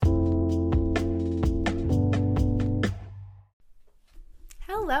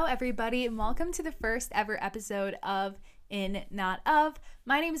Hello, everybody, and welcome to the first ever episode of In Not Of.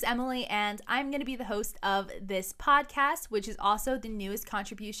 My name is Emily, and I'm going to be the host of this podcast, which is also the newest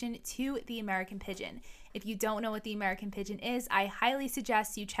contribution to the American Pigeon. If you don't know what the American Pigeon is, I highly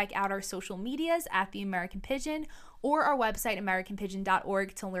suggest you check out our social medias at the American Pigeon or our website,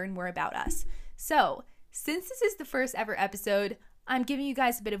 americanpigeon.org, to learn more about us. So, since this is the first ever episode, I'm giving you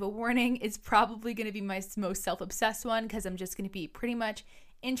guys a bit of a warning. It's probably going to be my most self-obsessed one because I'm just going to be pretty much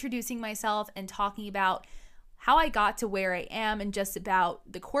introducing myself and talking about how I got to where I am and just about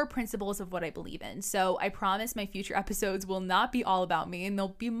the core principles of what I believe in. So I promise my future episodes will not be all about me, and they'll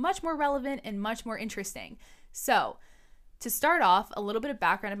be much more relevant and much more interesting. So to start off, a little bit of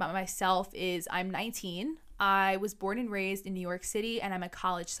background about myself is I'm 19. I was born and raised in New York City, and I'm a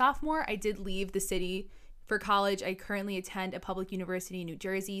college sophomore. I did leave the city for college. I currently attend a public university in New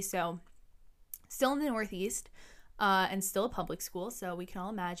Jersey, so still in the Northeast, and still a public school, so we can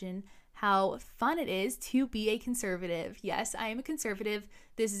all imagine how fun it is to be a conservative. Yes, I am a conservative.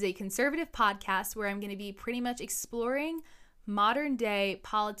 This is a conservative podcast where I'm going to be pretty much exploring modern day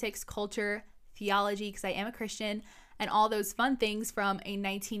politics, culture, theology, because I am a Christian, and all those fun things from a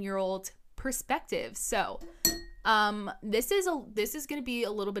 19-year-old perspective. So this is going to be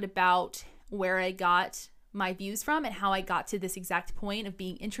a little bit about where I got my views from and how I got to this exact point of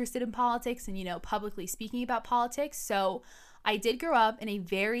being interested in politics and, publicly speaking about politics. So I did grow up in a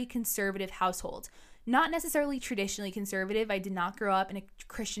very conservative household, not necessarily traditionally conservative. I did not grow up in a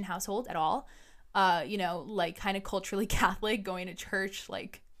Christian household at all. Like kind of culturally Catholic, going to church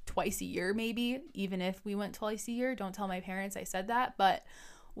like twice a year, maybe, even if we went twice a year. Don't tell my parents I said that, but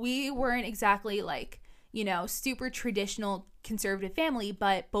we weren't exactly like, super traditional conservative family,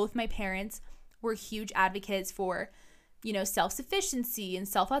 but both my parents were huge advocates for, self-sufficiency and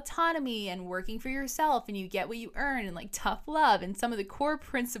self-autonomy and working for yourself, and you get what you earn, and like tough love and some of the core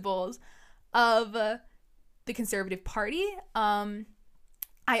principles of the conservative party.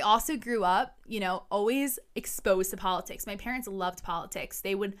 I also grew up, always exposed to politics. My parents loved politics.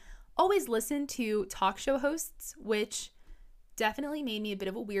 They would always listen to talk show hosts, which definitely made me a bit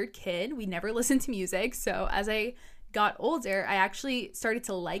of a weird kid. We never listened to music. So as I got older, I actually started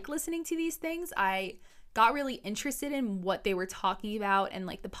to like listening to these things. I got really interested in what they were talking about and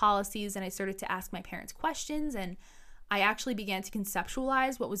like the policies, and I started to ask my parents questions, and I actually began to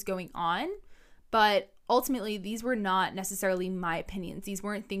conceptualize what was going on. But ultimately, these were not necessarily my opinions. These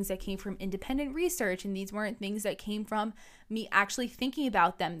weren't things that came from independent research, and these weren't things that came from me actually thinking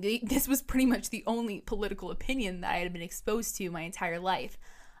about them. This was pretty much the only political opinion that I had been exposed to my entire life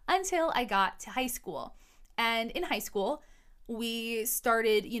until I got to high school. And in high school, we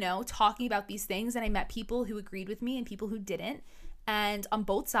started, talking about these things, and I met people who agreed with me and people who didn't. And on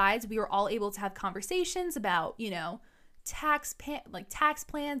both sides, we were all able to have conversations about, tax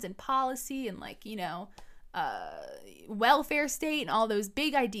plans and policy and welfare state and all those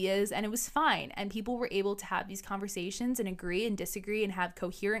big ideas, and it was fine. And people were able to have these conversations and agree and disagree and have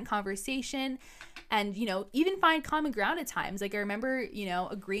coherent conversation and, even find common ground at times. Like I remember,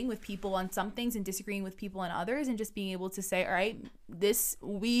 agreeing with people on some things and disagreeing with people on others, and just being able to say, all right,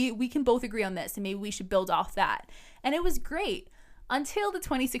 we can both agree on this, and maybe we should build off that. And it was great until the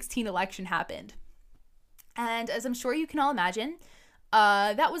 2016 election happened. And as I'm sure you can all imagine,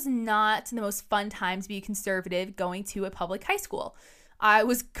 that was not the most fun time to be a conservative going to a public high school. I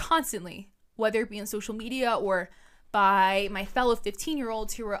was constantly, whether it be on social media or by my fellow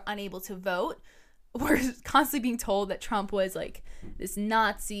 15-year-olds who were unable to vote, were constantly being told that Trump was like this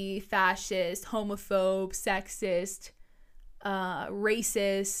Nazi, fascist, homophobe, sexist,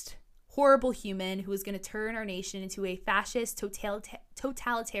 racist, horrible human who was going to turn our nation into a fascist,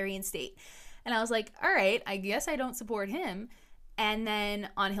 totalitarian state. And I was like, all right, I guess I don't support him. And then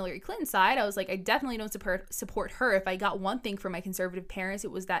on Hillary Clinton's side, I was like, I definitely don't support her. If I got one thing from my conservative parents,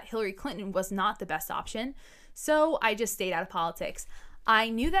 it was that Hillary Clinton was not the best option. So I just stayed out of politics. I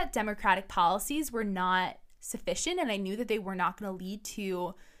knew that Democratic policies were not sufficient, and I knew that they were not going to lead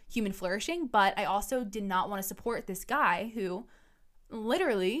to human flourishing, but I also did not want to support this guy who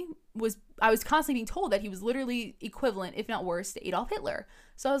literally I was constantly being told that he was literally equivalent, if not worse, to Adolf Hitler.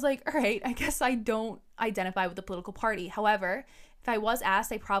 So I was like, all right, I guess I don't identify with the political party. However, if I was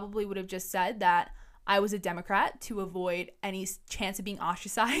asked, I probably would have just said that I was a Democrat to avoid any chance of being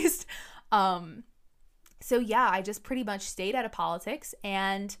ostracized. So yeah, I just pretty much stayed out of politics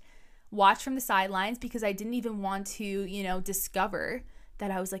and watched from the sidelines because I didn't even want to, discover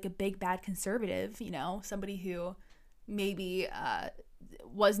that I was like a big bad conservative, somebody who maybe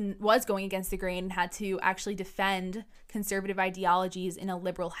was going against the grain and had to actually defend conservative ideologies in a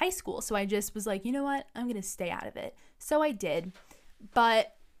liberal high school. So I just was like, you know what? I'm going to stay out of it. So I did.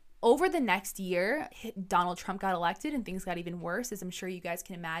 But over the next year, Donald Trump got elected and things got even worse, as I'm sure you guys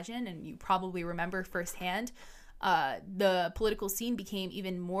can imagine, and you probably remember firsthand. The political scene became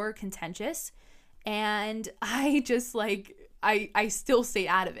even more contentious, and I just like, I still stay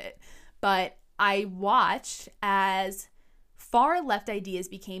out of it, but I watched as far left ideas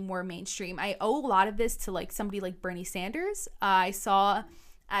became more mainstream. I owe a lot of this to like somebody like Bernie Sanders. I saw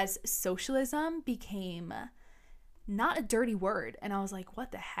as socialism became not a dirty word, and I was like,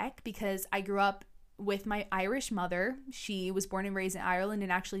 what the heck? Because I grew up with my Irish mother. She was born and raised in Ireland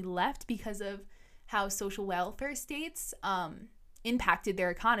and actually left because of how social welfare states impacted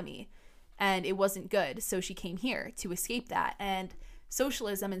their economy, and it wasn't good. So she came here to escape that. And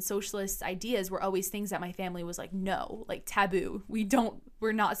socialism and socialist ideas were always things that my family was like, no, like taboo.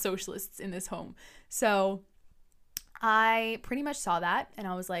 We're not socialists in this home. So I pretty much saw that and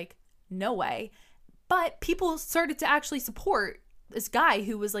I was like, no way. But people started to actually support this guy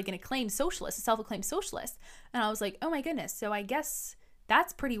who was like an acclaimed socialist, a self-acclaimed socialist. And I was like, oh my goodness. So I guess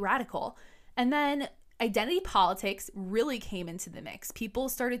that's pretty radical. And then identity politics really came into the mix. People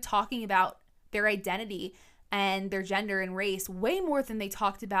started talking about their identity and their gender and race way more than they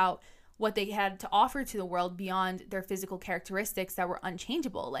talked about what they had to offer to the world beyond their physical characteristics that were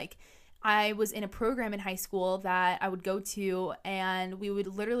unchangeable. Like, I was in a program in high school that I would go to, and we would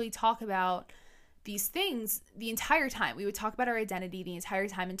literally talk about these things the entire time. We would talk about our identity the entire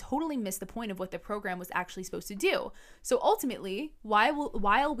time and totally miss the point of what the program was actually supposed to do. So ultimately,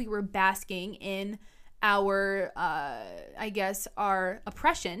 while we were basking in our, our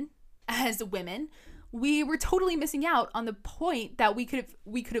oppression as women, we were totally missing out on the point that we could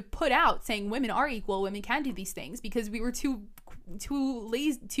have put out, saying women are equal, women can do these things, because we were too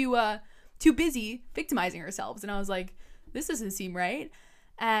lazy, too busy victimizing ourselves. And I was like, this doesn't seem right.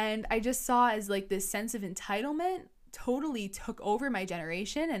 And I just saw as like this sense of entitlement totally took over my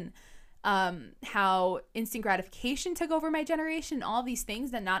generation, and how instant gratification took over my generation, all these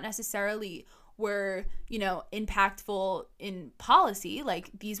things that not necessarily were, impactful in policy.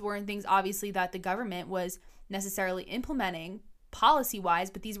 Like, these weren't things obviously that the government was necessarily implementing policy-wise,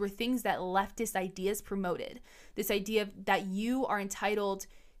 but these were things that leftist ideas promoted. This idea that you are entitled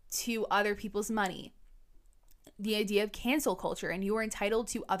to other people's money, the idea of cancel culture, and you are entitled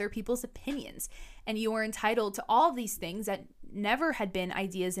to other people's opinions, and you are entitled to all of these things that never had been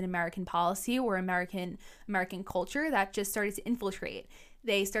ideas in American policy or American culture, that just started to infiltrate.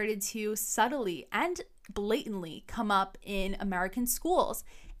 They started to subtly and blatantly come up in American schools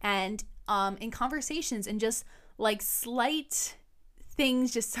and in conversations, and just like slight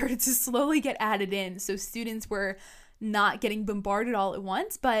things just started to slowly get added in. So students were not getting bombarded all at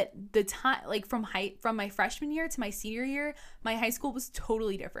once, but the time, like from my freshman year to my senior year, my high school was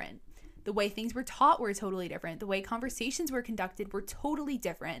totally different. The way things were taught were totally different. The way conversations were conducted were totally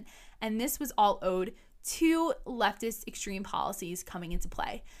different. And this was all owed to leftist extreme policies coming into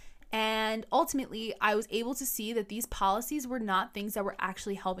play. And ultimately, I was able to see that these policies were not things that were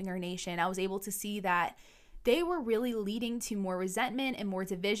actually helping our nation. I was able to see that they were really leading to more resentment and more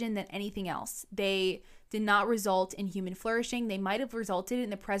division than anything else. They did not result in human flourishing. They might have resulted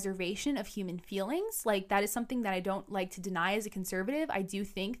in the preservation of human feelings. Like, that is something that I don't like to deny as a conservative. I do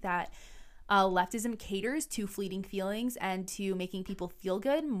think that leftism caters to fleeting feelings and to making people feel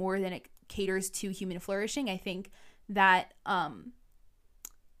good more than it caters to human flourishing. I think that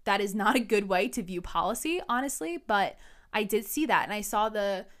that is not a good way to view policy, honestly, but I did see that, and I saw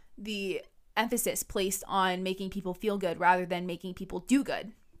the emphasis placed on making people feel good rather than making people do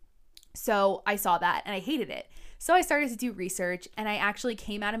good. So I saw that and I hated it. So I started to do research, and I actually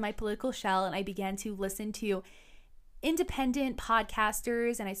came out of my political shell, and I began to listen to independent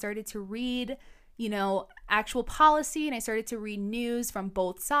podcasters, and I started to read, actual policy, and I started to read news from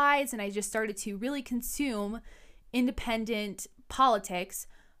both sides, and I just started to really consume independent politics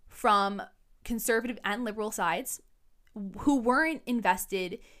from conservative and liberal sides who weren't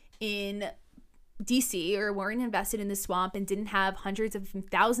invested in DC or weren't invested in the swamp and didn't have hundreds of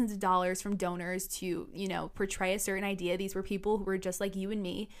thousands of dollars from donors to, portray a certain idea. These were people who were just like you and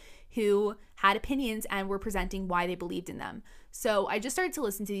me, who had opinions and were presenting why they believed in them. So I just started to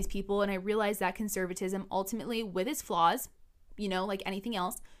listen to these people, and I realized that conservatism, ultimately with its flaws, like anything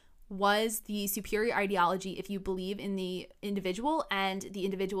else, was the superior ideology if you believe in the individual and the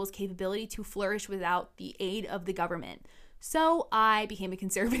individual's capability to flourish without the aid of the government. So I became a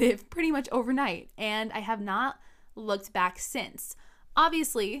conservative pretty much overnight, and I have not looked back since.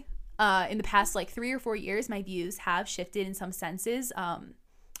 Obviously, in the past 3 or 4 years, my views have shifted in some senses.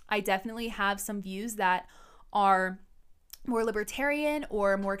 I definitely have some views that are more libertarian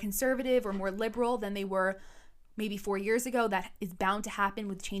or more conservative or more liberal than they were maybe 4 years ago. That is bound to happen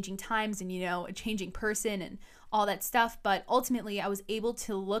with changing times and, a changing person and all that stuff. But ultimately, I was able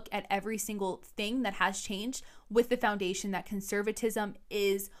to look at every single thing that has changed with the foundation that conservatism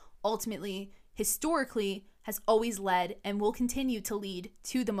is ultimately, historically, has always led and will continue to lead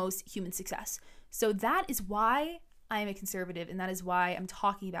to the most human success. So that is why I am a conservative, and that is why I'm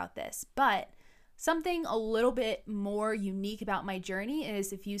talking about this. But something a little bit more unique about my journey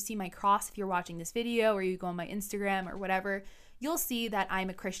is, if you see my cross, if you're watching this video or you go on my Instagram or whatever, you'll see that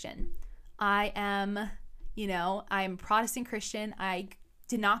I'm a Christian. I'm a Protestant Christian. I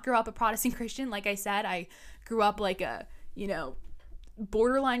did not grow up a Protestant Christian. Like I said, I grew up like a,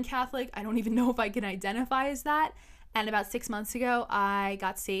 borderline Catholic. I don't even know if I can identify as that. And about 6 months ago, I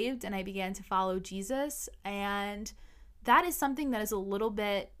got saved and I began to follow Jesus. And that is something that is a little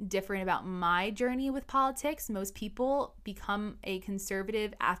bit different about my journey with politics. Most people become a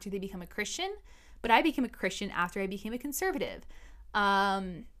conservative after they become a Christian, but I became a Christian after I became a conservative.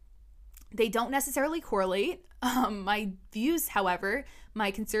 They don't necessarily correlate. My views, however, my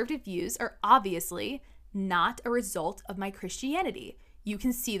conservative views are obviously not a result of my Christianity. You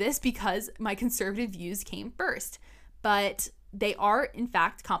can see this because my conservative views came first, but they are, in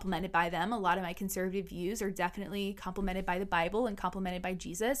fact, complemented by them. A lot of my conservative views are definitely complemented by the Bible and complemented by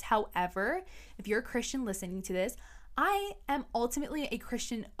Jesus. However, if you're a Christian listening to this, I am ultimately a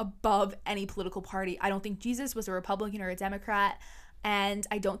Christian above any political party. I don't think Jesus was a Republican or a Democrat, and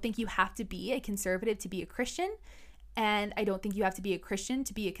I don't think you have to be a conservative to be a Christian, and I don't think you have to be a Christian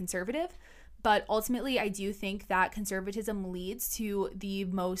to be a conservative. But ultimately, I do think that conservatism leads to the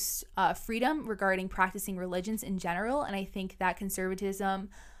most freedom regarding practicing religions in general. And I think that conservatism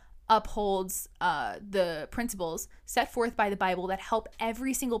upholds the principles set forth by the Bible that help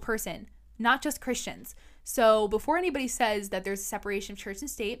every single person, not just Christians. So before anybody says that there's a separation of church and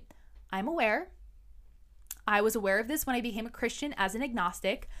state, I'm aware. I was aware of this when I became a Christian as an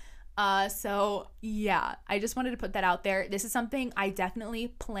agnostic. So yeah, I just wanted to put that out there. This is something I definitely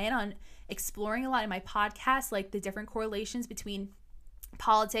plan on exploring a lot in my podcast, like the different correlations between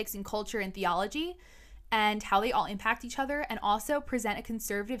politics and culture and theology and how they all impact each other, and also present a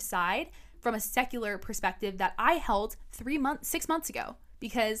conservative side from a secular perspective that I held 6 months ago,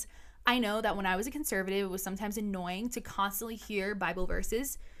 because I know that when I was a conservative, it was sometimes annoying to constantly hear Bible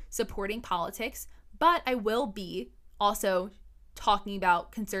verses supporting politics, but I will be also talking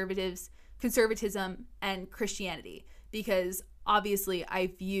about conservatism and Christianity, because obviously I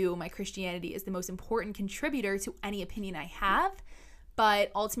view my Christianity as the most important contributor to any opinion I have,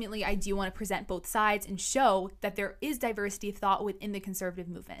 but ultimately I do want to present both sides and show that there is diversity of thought within the conservative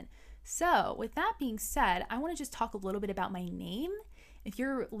movement. So with that being said, I want to just talk a little bit about my name. If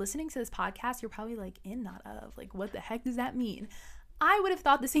you're listening to this podcast, you're probably like, in, not of, like, what the heck does that mean? I would have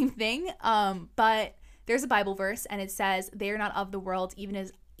thought the same thing, but there's a Bible verse and it says, they are not of the world, even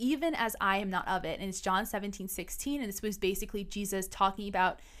as I am not of it. And it's John 17:16. And this was basically Jesus talking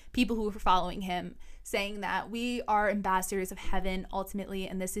about people who were following him, saying that we are ambassadors of heaven ultimately.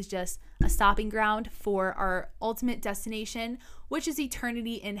 And this is just a stopping ground for our ultimate destination, which is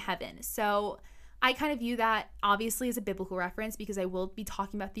eternity in heaven. So I kind of view that obviously as a biblical reference, because I will be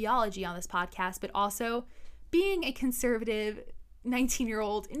talking about theology on this podcast, but also being a conservative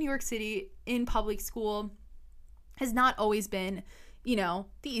 19-year-old in New York City in public school has not always been, the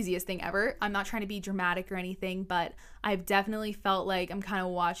easiest thing ever. I'm not trying to be dramatic or anything, but I've definitely felt like I'm kind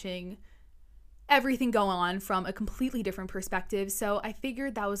of watching everything go on from a completely different perspective. So I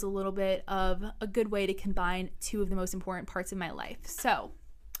figured that was a little bit of a good way to combine two of the most important parts of my life. So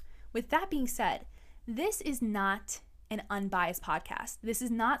with that being said, this is not an unbiased podcast. This is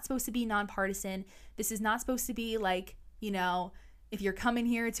not supposed to be nonpartisan. This is not supposed to be like, if you're coming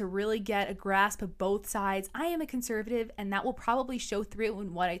here to really get a grasp of both sides. I am a conservative, and that will probably show through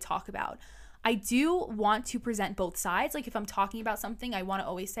in what I talk about. I do want to present both sides. Like, if I'm talking about something, I want to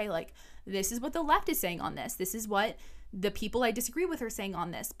always say, like, this is what the left is saying on this. This is what the people I disagree with are saying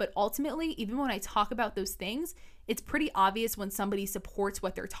on this. But ultimately, even when I talk about those things, it's pretty obvious when somebody supports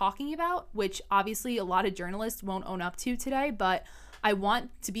what they're talking about, which obviously a lot of journalists won't own up to today. But I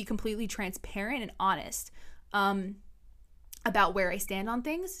want to be completely transparent and honest about where I stand on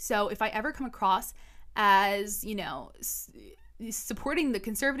things. So if I ever come across as, supporting the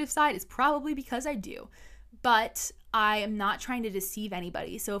conservative side, it's probably because I do. But I am not trying to deceive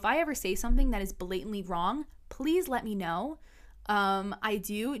anybody. So if I ever say something that is blatantly wrong, please let me know. I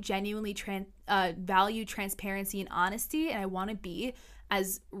do genuinely value transparency and honesty, and I want to be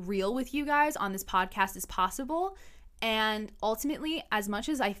as real with you guys on this podcast as possible. And ultimately, as much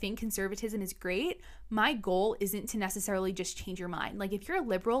as I think conservatism is great, my goal isn't to necessarily just change your mind. Like, if you're a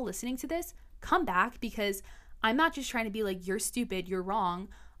liberal listening to this, come back, because I'm not just trying to be like, you're stupid, you're wrong.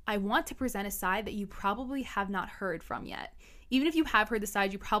 I want to present a side that you probably have not heard from yet. Even if you have heard the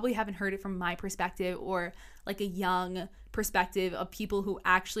side, you probably haven't heard it from my perspective or like a young perspective of people who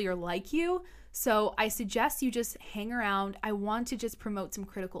actually are like you. So I suggest you just hang around. I want to just promote some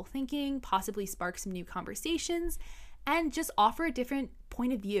critical thinking, possibly spark some new conversations, and just offer a different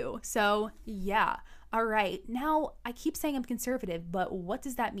point of view. So yeah. All right, now I keep saying I'm conservative, but what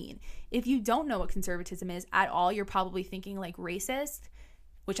does that mean? If you don't know what conservatism is at all, you're probably thinking like racist,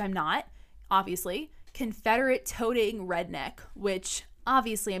 which I'm not, obviously. Confederate toting redneck, which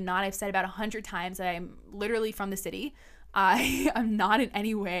obviously I'm not. I've said about 100 times that I'm literally from the city. I am not in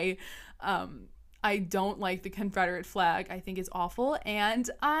any way. I don't like the Confederate flag. I think it's awful. And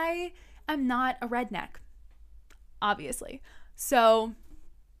I am not a redneck, obviously. So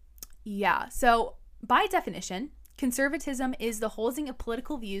yeah. So by definition, conservatism is the holding of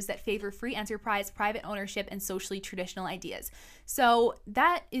political views that favor free enterprise, private ownership, and socially traditional ideas. So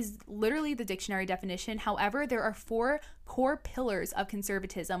that is literally the dictionary definition. However, there are 4 core pillars of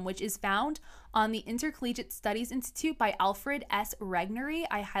conservatism, which is found on the Intercollegiate Studies Institute by Alfred S. Regnery.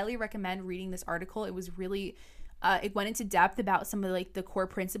 I highly recommend reading this article. It was really, it went into depth about some of like the core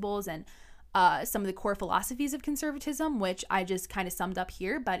principles and some of the core philosophies of conservatism, which I just kind of summed up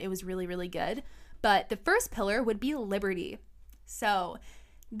here, but it was really, really good. But the first pillar would be liberty. So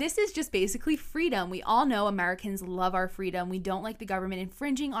this is just basically freedom. We all know Americans love our freedom. We don't like the government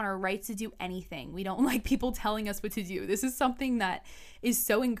infringing on our rights to do anything. We don't like people telling us what to do. This is something that is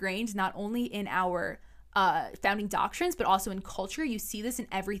so ingrained not only in our founding doctrines, but also in culture. You see this in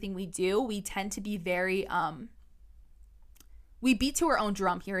everything we do. We tend to be very, we beat to our own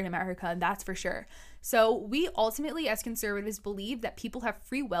drum here in America, and that's for sure. So we ultimately, as conservatives, believe that people have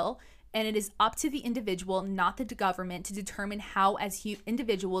free will, and it is up to the individual, not the government, to determine how, as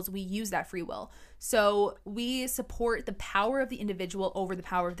individuals, we use that free will. So we support the power of the individual over the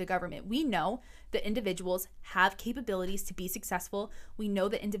power of the government. We know that individuals have capabilities to be successful. We know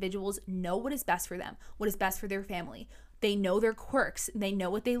that individuals know what is best for them, what is best for their family. They know their quirks. They know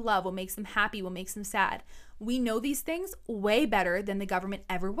what they love, what makes them happy, what makes them sad. We know these things way better than the government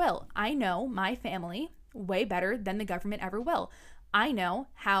ever will. I know my family way better than the government ever will. I know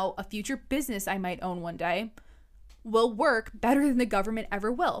how a future business I might own one day will work better than the government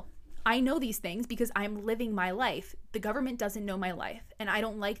ever will. I know these things because I'm living my life. The government doesn't know my life, and I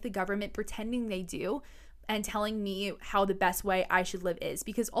don't like the government pretending they do and telling me how the best way I should live is,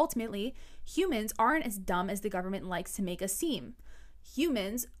 because ultimately humans aren't as dumb as the government likes to make us seem.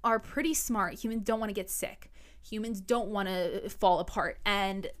 Humans are pretty smart. Humans don't want to get sick. Humans don't want to fall apart,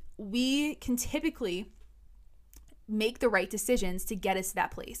 and we can typically make the right decisions to get us to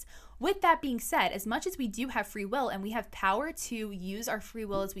that place. With that being said, as much as we do have free will and we have power to use our free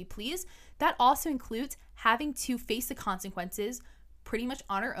will as we please, that also includes having to face the consequences pretty much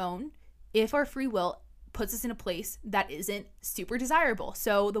on our own if our free will puts us in a place that isn't super desirable.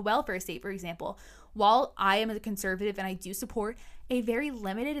 So the welfare state, for example, while I am a conservative and I do support a very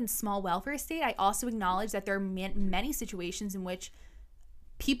limited and small welfare state, I also acknowledge that there are many situations in which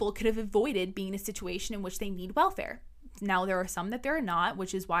people could have avoided being in a situation in which they need welfare. Now, there are some that there are not,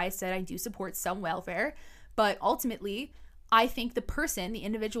 which is why I said I do support some welfare. But ultimately, I think the person, the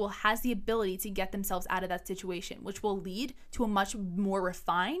individual, has the ability to get themselves out of that situation, which will lead to a much more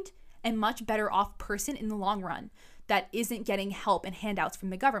refined and much better off person in the long run that isn't getting help and handouts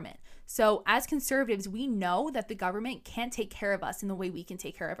from the government. So as conservatives, we know that the government can't take care of us in the way we can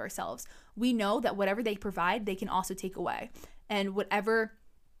take care of ourselves. We know that whatever they provide, they can also take away. And whatever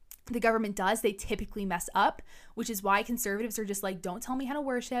the government does, they typically mess up, which is why conservatives are just like, don't tell me how to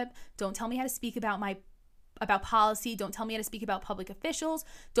worship, don't tell me how to speak about policy, don't tell me how to speak about public officials,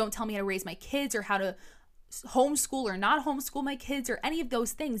 don't tell me how to raise my kids or how to homeschool or not homeschool my kids or any of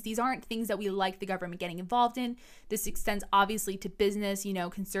those things. These aren't things that we like the government getting involved in. This extends obviously to business. You know,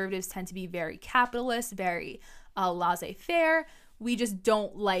 conservatives tend to be very capitalist, very laissez-faire. We just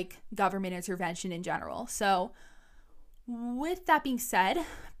don't like government intervention in general. So with that being said,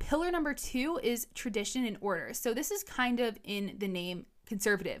 pillar number 2 is tradition and order. So this is kind of in the name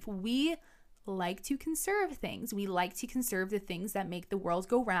conservative. We like to conserve things. We like to conserve the things that make the world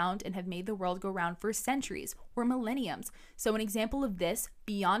go round and have made the world go round for centuries or millenniums. So an example of this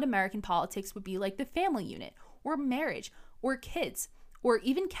beyond American politics would be like the family unit or marriage or kids or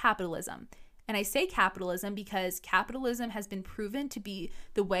even capitalism. And I say capitalism because capitalism has been proven to be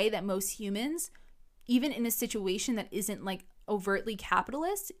the way that most humans, even in a situation that isn't like overtly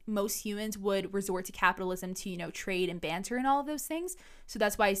capitalist, most humans would resort to capitalism to, you know, trade and banter and all of those things. So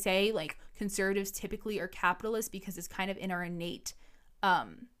that's why I say like conservatives typically are capitalists, because it's kind of in our innate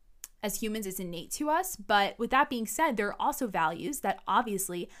as humans is innate to us. But with that being said, there are also values that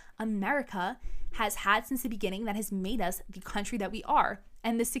obviously America has had since the beginning that has made us the country that we are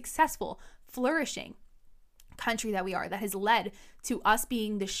and the successful, flourishing country that we are, that has led to us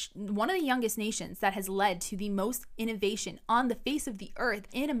being one of the youngest nations, that has led to the most innovation on the face of the earth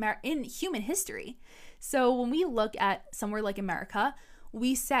in human history. So when we look at somewhere like America,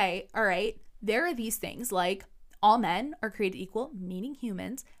 we say, all right, there are these things like all men are created equal, meaning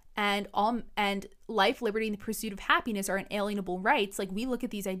humans, and life, liberty, and the pursuit of happiness are inalienable rights. Like, we look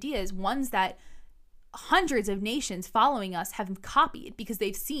at these ideas, ones that hundreds of nations following us have copied because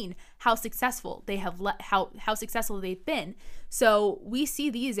they've seen how successful they have how successful they've been. So we see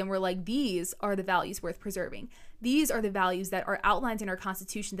these and we're like, these are the values worth preserving. These are the values that are outlined in our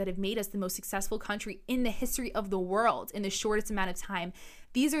Constitution that have made us the most successful country in the history of the world in the shortest amount of time.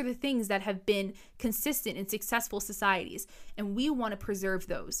 These are the things that have been consistent in successful societies, and we want to preserve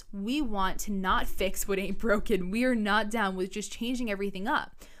those. We want to not fix what ain't broken. We are not down with just changing everything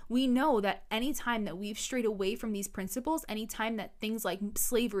up. We know that anytime that we've strayed away from these principles, anytime that things like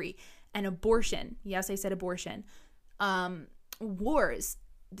slavery and abortion, yes, I said abortion, wars,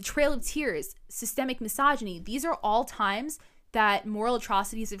 the Trail of Tears, systemic misogyny, these are all times that moral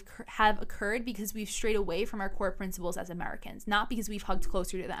atrocities have occurred because we've strayed away from our core principles as Americans, not because we've hugged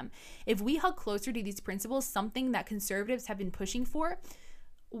closer to them. If we hug closer to these principles, something that conservatives have been pushing for,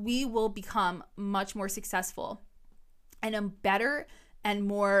 we will become much more successful and a better and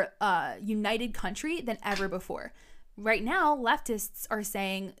more united country than ever before. Right now, leftists are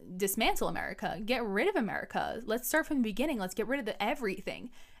saying, dismantle America, get rid of America. Let's start from the beginning. Let's get rid of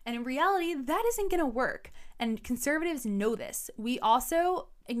everything. And in reality, that isn't going to work. And conservatives know this. We also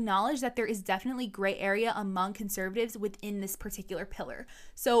acknowledge that there is definitely gray area among conservatives within this particular pillar.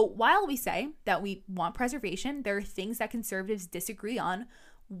 So while we say that we want preservation, there are things that conservatives disagree on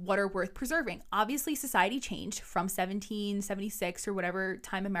what are worth preserving. Obviously, society changed from 1776 or whatever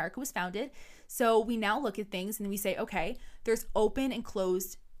time America was founded. So we now look at things and we say, okay, there's open and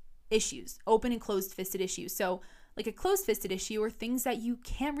closed issues, open and closed fisted issues. So like a closed fisted issue are things that you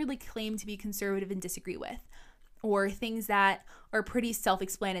can't really claim to be conservative and disagree with, or things that are pretty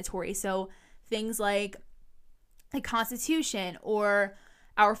self-explanatory. So things like the Constitution or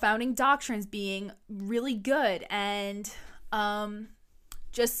our founding doctrines being really good and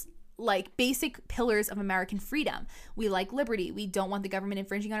just like basic pillars of American freedom. We like liberty. We don't want the government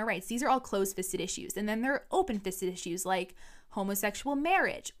infringing on our rights. These are all closed-fisted issues. And then there are open-fisted issues like homosexual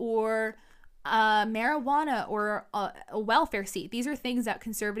marriage or marijuana or a welfare state. These are things that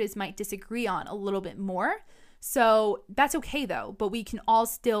conservatives might disagree on a little bit more. So that's okay though, but we can all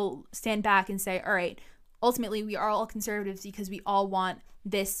still stand back and say, all right, ultimately we are all conservatives because we all want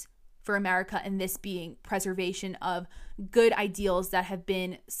this for America, and this being preservation of good ideals that have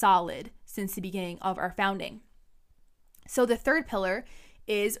been solid since the beginning of our founding. So the third pillar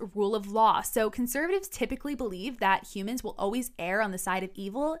is rule of law. So conservatives typically believe that humans will always err on the side of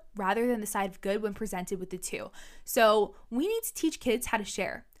evil rather than the side of good when presented with the two. So we need to teach kids how to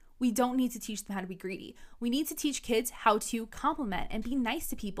share. We don't need to teach them how to be greedy. We need to teach kids how to compliment and be nice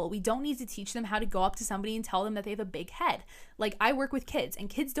to people. We don't need to teach them how to go up to somebody and tell them that they have a big head. Like, I work with kids and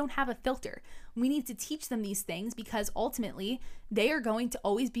kids don't have a filter. We need to teach them these things because ultimately they are going to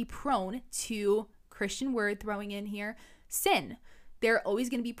always be prone to, Christian word throwing in here, sin. They're always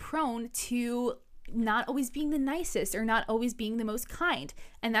going to be prone to not always being the nicest or not always being the most kind.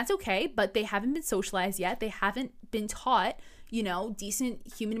 And that's okay, but they haven't been socialized yet. They haven't been taught, you know,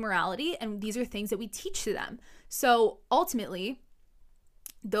 decent human morality. And these are things that we teach to them. So ultimately,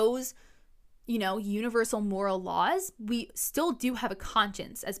 those, you know, universal moral laws, we still do have a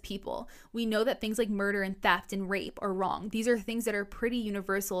conscience as people. We know that things like murder and theft and rape are wrong. These are things that are pretty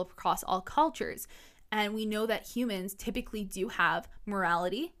universal across all cultures. And we know that humans typically do have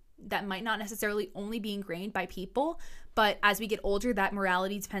morality that might not necessarily only be ingrained by people, but as we get older, that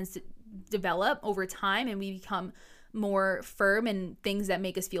morality tends to develop over time and we become more firm in things that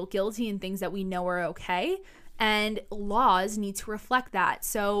make us feel guilty and things that we know are okay. And laws need to reflect that.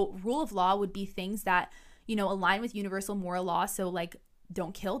 So rule of law would be things that, you know, align with universal moral law. So like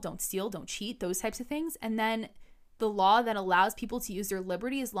don't kill, don't steal, don't cheat, those types of things. And then the law that allows people to use their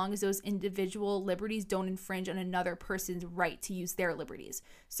liberty as long as those individual liberties don't infringe on another person's right to use their liberties.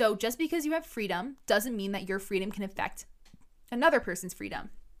 So just because you have freedom doesn't mean that your freedom can affect another person's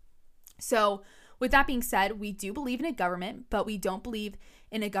freedom. So with that being said, we do believe in a government, but we don't believe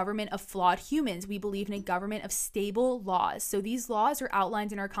in a government of flawed humans. We believe in a government of stable laws. So these laws are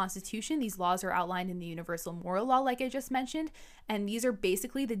outlined in our Constitution. These laws are outlined in the Universal Moral Law, like I just mentioned. And these are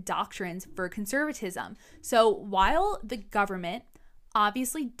basically the doctrines for conservatism. So while the government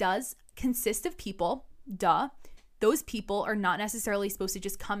obviously does consist of people, duh. Those people are not necessarily supposed to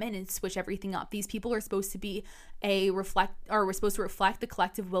just come in and switch everything up. These people are supposed to be we're supposed to reflect the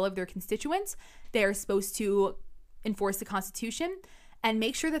collective will of their constituents. They're supposed to enforce the Constitution and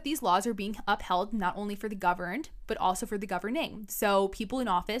make sure that these laws are being upheld not only for the governed, but also for the governing. So people in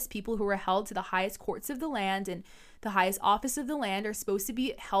office, people who are held to the highest courts of the land and the highest office of the land are supposed to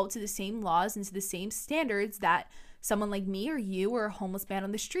be held to the same laws and to the same standards that someone like me or you or a homeless man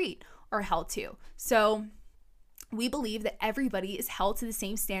on the street are held to. So we believe that everybody is held to the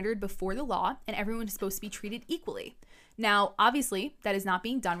same standard before the law and everyone is supposed to be treated equally. Now, obviously, that is not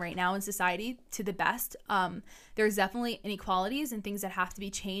being done right now in society to the best. There's definitely inequalities and things that have to be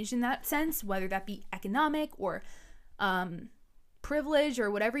changed in that sense, whether that be economic or privilege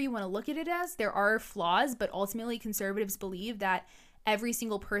or whatever you want to look at it as. There are flaws, but ultimately conservatives believe that every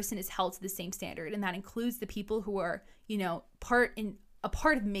single person is held to the same standard, and that includes the people who are, a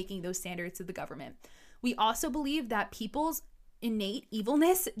part of making those standards to the government. We also believe that people's innate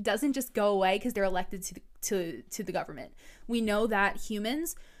evilness doesn't just go away because they're elected to the government. We know that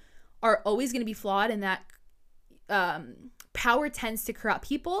humans are always going to be flawed and that power tends to corrupt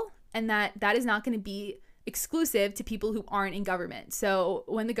people, and that is not going to be exclusive to people who aren't in government. So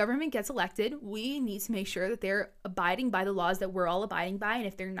when the government gets elected, we need to make sure that they're abiding by the laws that we're all abiding by. And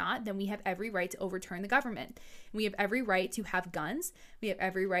if they're not, then we have every right to overturn the government. We have every right to have guns. We have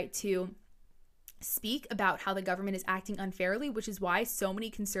every right to speak about how the government is acting unfairly, which is why so many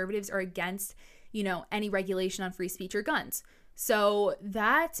conservatives are against, any regulation on free speech or guns. So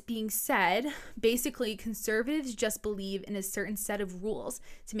that being said, basically conservatives just believe in a certain set of rules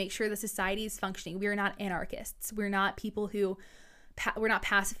to make sure the society is functioning. We are not anarchists. We're not people who, we're not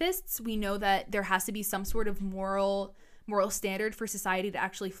pacifists. We know that there has to be some sort of moral standard for society to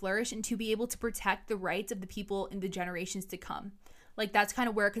actually flourish and to be able to protect the rights of the people in the generations to come. Like, that's kind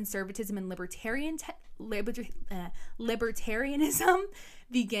of where conservatism and libertarianism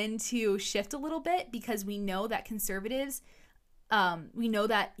begin to shift a little bit, because we know that conservatives, we know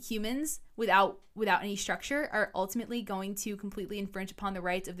that humans without any structure are ultimately going to completely infringe upon the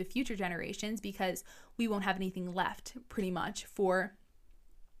rights of the future generations, because we won't have anything left pretty much for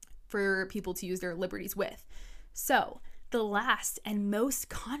people to use their liberties with. So the last and most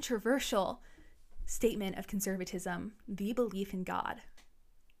controversial statement of conservatism, the belief in God.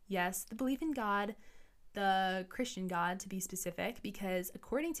 Yes, the belief in God, the Christian God to be specific, because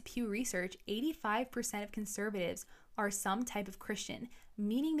according to Pew Research, 85% of conservatives are some type of Christian,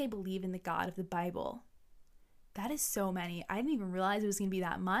 meaning they believe in the God of the Bible. That is so many. I didn't even realize it was going to be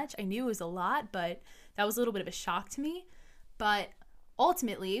that much. I knew it was a lot, but that was a little bit of a shock to me. But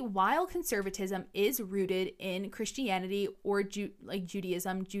ultimately, while conservatism is rooted in Christianity or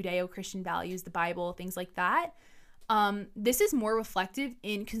Judaism, Judeo-Christian values, the Bible, things like that, this is more reflective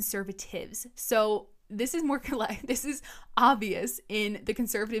in conservatives. So this is obvious in the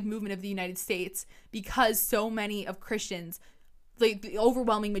conservative movement of the United States, because so many of Christians, like the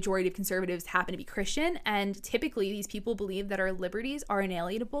overwhelming majority of conservatives, happen to be Christian, and typically these people believe that our liberties are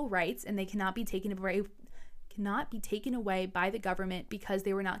inalienable rights and they cannot be taken away by the government, because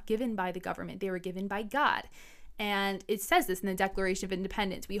they were not given by the government. They were given by God. And it says this in the Declaration of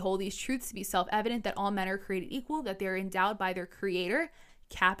Independence. We hold these truths to be self-evident, that all men are created equal, that they are endowed by their Creator,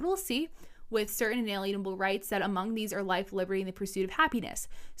 capital C, with certain inalienable rights, that among these are life, liberty, and the pursuit of happiness.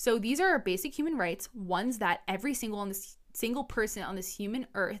 So these are our basic human rights, ones that every single person on this human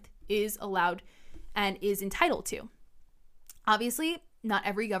earth is allowed and is entitled to. Obviously, not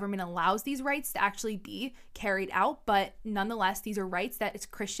every government allows these rights to actually be carried out, but nonetheless, these are rights that as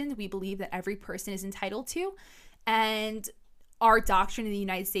Christians, we believe that every person is entitled to. And our doctrine in the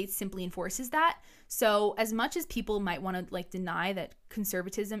United States simply enforces that. So as much as people might want to deny that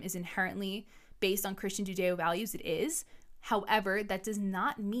conservatism is inherently based on Christian Judeo values, it is. However, that does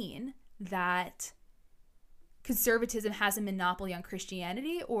not mean that conservatism has a monopoly on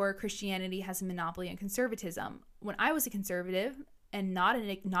Christianity or Christianity has a monopoly on conservatism. When I was a conservative and not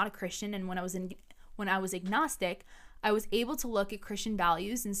a Christian, and when I was agnostic, I was able to look at Christian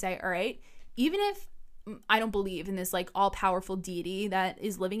values and say, all right, even if I don't believe in this all-powerful deity that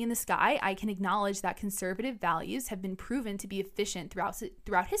is living in the sky, I can acknowledge that conservative values have been proven to be efficient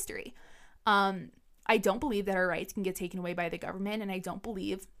throughout history. I don't believe that our rights can get taken away by the government, and I don't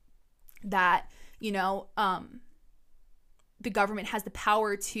believe that, the government has the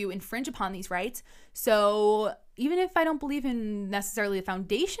power to infringe upon these rights. So even if I don't believe in necessarily the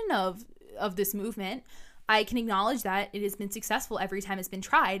foundation of this movement, I can acknowledge that it has been successful every time it's been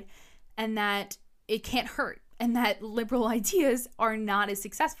tried, and that it can't hurt, and that liberal ideas are not as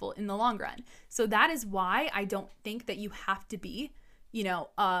successful in the long run. So that is why I don't think that you have to be you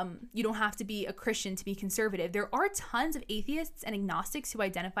don't have to be a Christian to be conservative. There are tons of atheists and agnostics who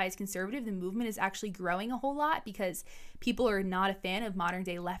identify as conservative. The movement is actually growing a whole lot because people are not a fan of modern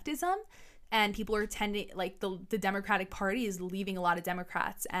day leftism, and people are tending, like, the Democratic Party is leaving a lot of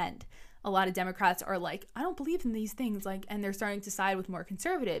Democrats, and a lot of Democrats are like, I don't believe in these things, like, and they're starting to side with more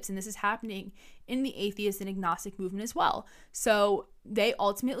conservatives. And this is happening in the atheist and agnostic movement as well. So they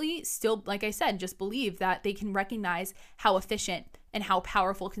ultimately still, like I said, just believe that they can recognize how efficient and how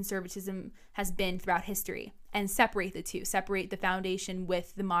powerful conservatism has been throughout history and separate the two, separate the foundation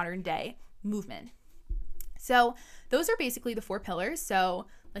with the modern day movement. So those are basically the 4 pillars. So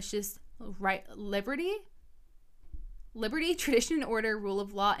let's just write liberty, tradition and order, rule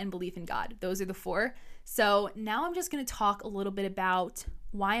of law, and belief in God. Those are the 4. So now I'm just going to talk a little bit about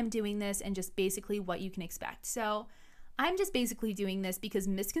why I'm doing this and just basically what you can expect. So I'm just basically doing this because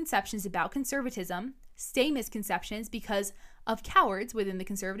misconceptions about conservatism stay misconceptions because of cowards within the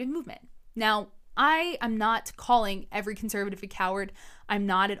conservative movement. Now, I am not calling every conservative a coward. I'm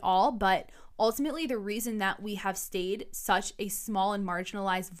not at all, but ultimately the reason that we have stayed such a small and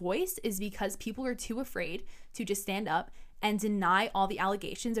marginalized voice is because people are too afraid to just stand up and deny all the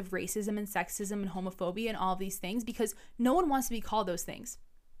allegations of racism and sexism and homophobia and all of these things, because no one wants to be called those things.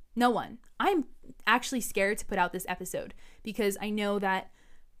 No one. I'm actually scared to put out this episode because I know that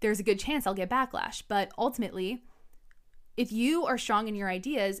there's a good chance I'll get backlash. But ultimately, if you are strong in your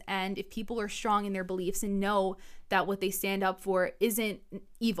ideas and if people are strong in their beliefs and know that what they stand up for isn't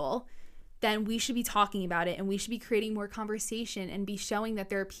evil, then we should be talking about it, and we should be creating more conversation and be showing that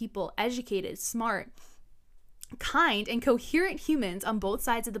there are people, educated, smart, kind, and coherent humans on both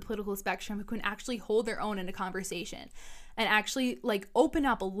sides of the political spectrum who can actually hold their own in a conversation and actually, like, open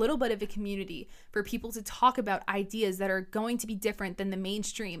up a little bit of a community for people to talk about ideas that are going to be different than the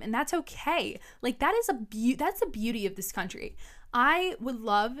mainstream. And that's okay. Like, that's the beauty of this country. I would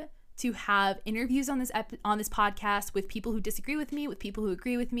love to have interviews on this podcast with people who disagree with me, with people who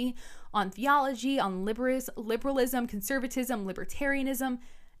agree with me, on theology, on liberalism, conservatism, libertarianism,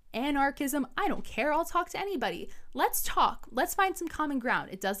 anarchism. I don't care. I'll talk to anybody. Let's talk. Let's find some common ground.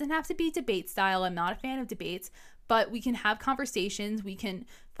 It doesn't have to be debate style. I'm not a fan of debates, but we can have conversations. We can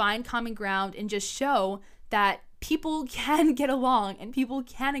find common ground and just show that people can get along and people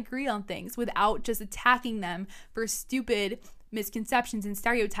can agree on things without just attacking them for stupid misconceptions and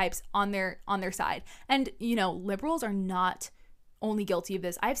stereotypes on their side. And, liberals are not only guilty of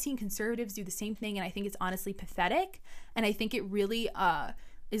this. I've seen conservatives do the same thing, and I think it's honestly pathetic. And I think it really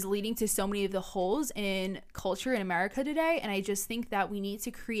is leading to so many of the holes in culture in America today. And I just think that we need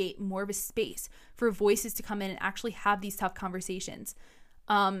to create more of a space for voices to come in and actually have these tough conversations.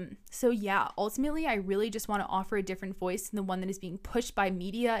 So yeah, ultimately, I really just want to offer a different voice than the one that is being pushed by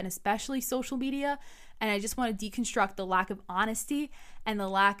media and especially social media. And I just want to deconstruct the lack of honesty and the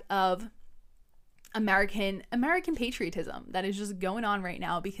lack of American patriotism that is just going on right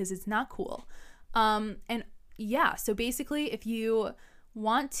now, because it's not cool. And yeah, so basically, if you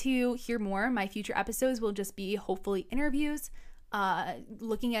want to hear more, my future episodes will just be hopefully interviews,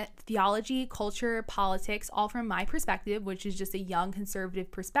 looking at theology, culture, politics, all from my perspective, which is just a young conservative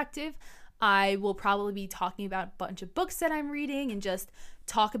perspective. I will probably be talking about a bunch of books that I'm reading and just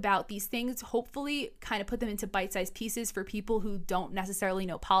talk about these things, hopefully kind of put them into bite-sized pieces for people who don't necessarily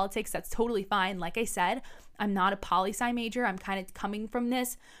know politics. That's totally fine. Like I said, I'm not a poli-sci major. I'm kind of coming from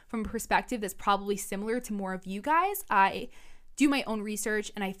this from a perspective that's probably similar to more of you guys. I do my own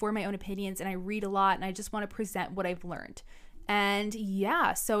research and I form my own opinions and I read a lot, and I just want to present what I've learned. And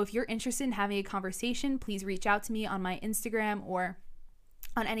yeah, so if you're interested in having a conversation, please reach out to me on my Instagram or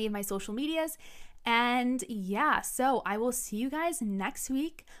on any of my social medias. And yeah, so I will see you guys next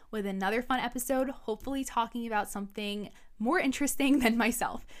week with another fun episode, hopefully talking about something more interesting than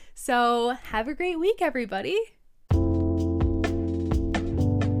myself. So have a great week, everybody.